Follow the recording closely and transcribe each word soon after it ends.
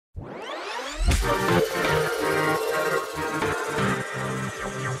Hello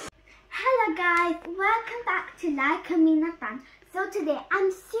guys, welcome back to Like Benetton. So today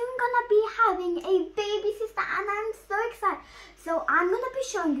I'm soon gonna be having a baby sister and I'm so excited. So I'm gonna be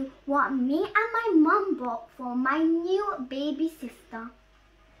showing you what me and my mom bought for my new baby sister.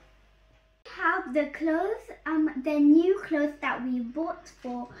 Have the clothes, the new clothes that we bought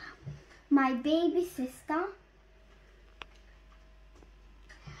for my baby sister.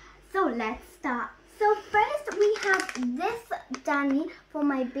 So let's start. So first we have this dummy for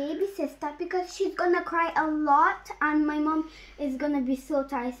my baby sister because she's gonna cry a lot and my mom is gonna be so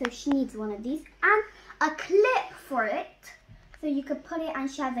tired, so she needs one of these and a clip for it. So you could put it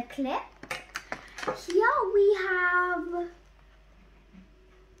and she has a clip. Here we have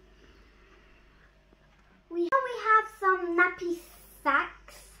some nappy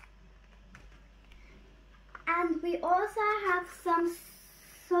sacks and we also have some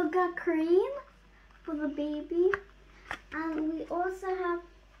sugar cream for the baby, and we also have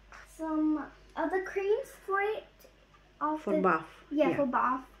some other creams for it. For bath. Yeah, for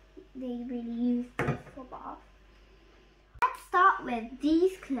bath. They really use this for bath. Let's start with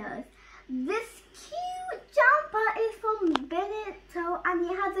these clothes. This cute jumper is from Benetton and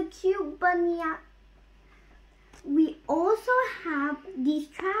it has a cute bunny. We also have these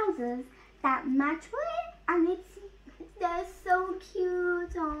trousers that match with it and they're so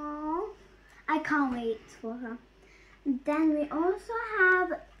cute. Aww. I can't wait for her. Then we also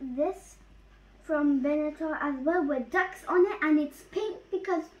have this from Benetton as well with ducks on it and it's pink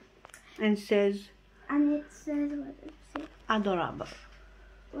because and it says what does it say? Adorable.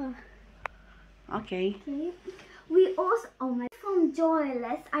 Well, okay. We also from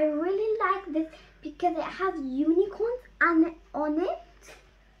Joyless. I really like this because it has unicorns and on it.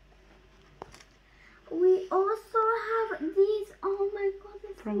 We also have these. Oh my god,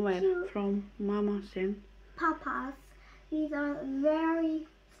 it's From so where? cute. From Mama's and Papa's. These are very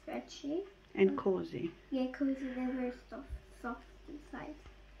stretchy. and cozy. Yeah, cozy. They're very soft inside.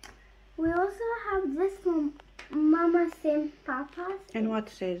 We also have this from Mama's and Papa's. And what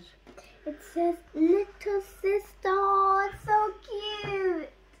says? It says little sister. It's so cute.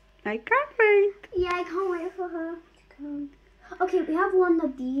 I can't wait. Yeah, I can't wait for her to come. Okay, we have one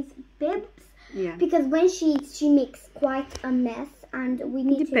of these bibs. Yeah. Because when she makes quite a mess and we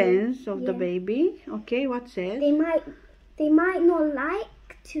need Depends to... of the baby. Okay, what says? They might not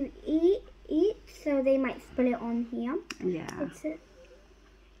like to eat, so they might spill it on here. Yeah. It's a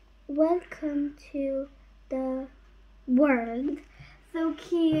welcome to the world. So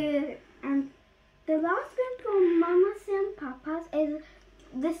cute. And the last one from Mama's and Papa's is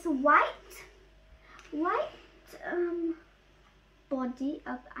this white body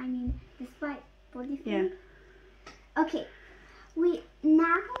of, this white body thing. Yeah. Okay, we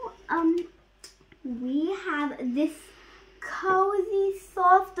have this cozy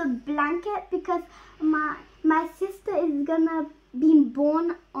soft blanket because my sister is gonna be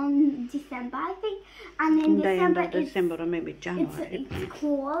born on December, I think, and in The end December of December or maybe January. it's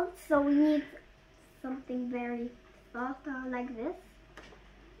cold, so we need something very soft like this.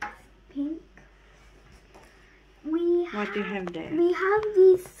 Pink. What do you have there? We have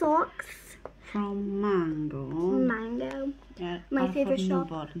these socks From Mango. Yeah, my are favorite for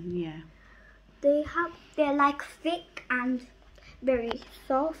shop. newborn. Yeah. They're like thick and very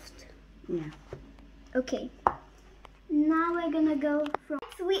soft. Yeah. Okay. Now we're gonna go from.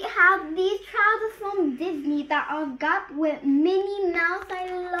 We have these trousers from Disney that are got with Minnie Mouse. I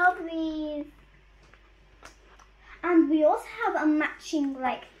love these. And we also have a matching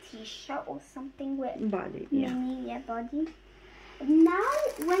like t-shirt or something with Body. Yeah. Minnie, body. Now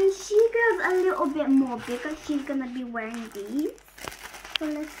when she grows a little bit more bigger, she's gonna be wearing these. So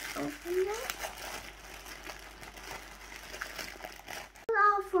let's open them. These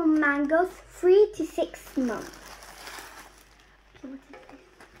are from Mango's 3 to 6 months. Okay, what is this?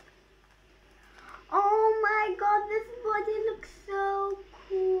 Oh my god, this body looks so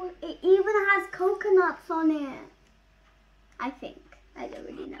cool. It even has coconuts on it. I think. I don't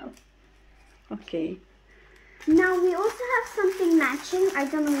really know. Okay. Now we also have something matching. I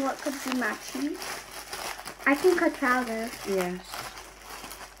don't know what could be matching. I think her trousers. Yes.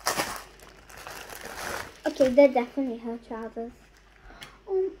 Okay, they're definitely her trousers.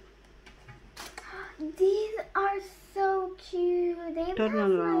 These are so cute. They Turn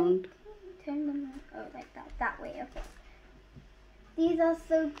have, around. Turn them around. Oh, like that. That way. Okay. These are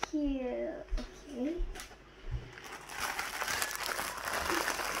so cute. Okay.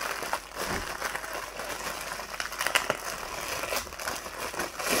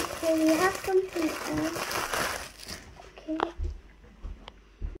 Okay, we have something else. Okay.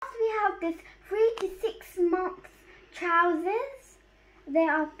 We have this free month trousers. They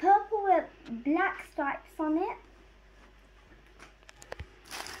are purple with black stripes on it.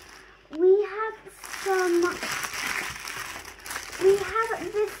 We have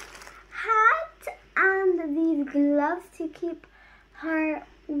this hat and these gloves to keep her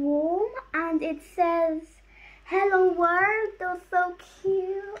warm, and it says "Hello World." They're so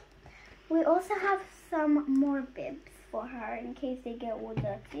cute. We also have some more bibs for her in case they get all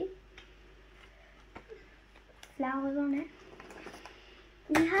dirty. Flowers on it.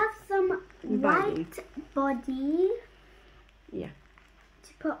 We have some white body. Yeah.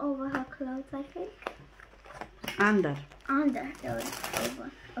 To put over her clothes, I think. Under.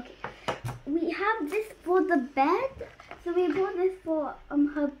 Over. Okay. We have this for the bed. So we bought this for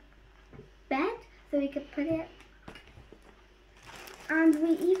her bed, so we could put it. And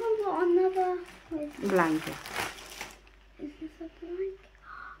we even bought another blanket. Is this a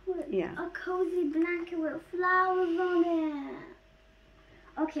blanket? Yeah. A cozy blanket with flowers on it.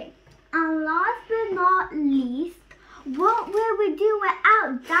 Okay. And last but not least, what will we do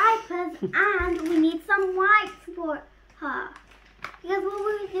without diapers? And we need some wipes for her. Because what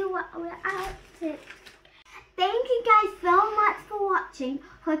will we do without it? Thank you guys so much for watching.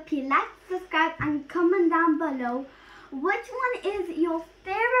 Hope you like, subscribe, and comment down below which one is your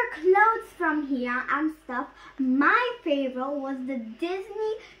favorite clothes from here and stuff. My favorite was the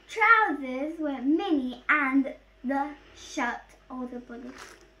Disney trousers with Minnie and the shirt or the booty.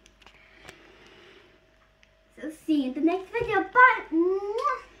 So see you in the next video. Bye!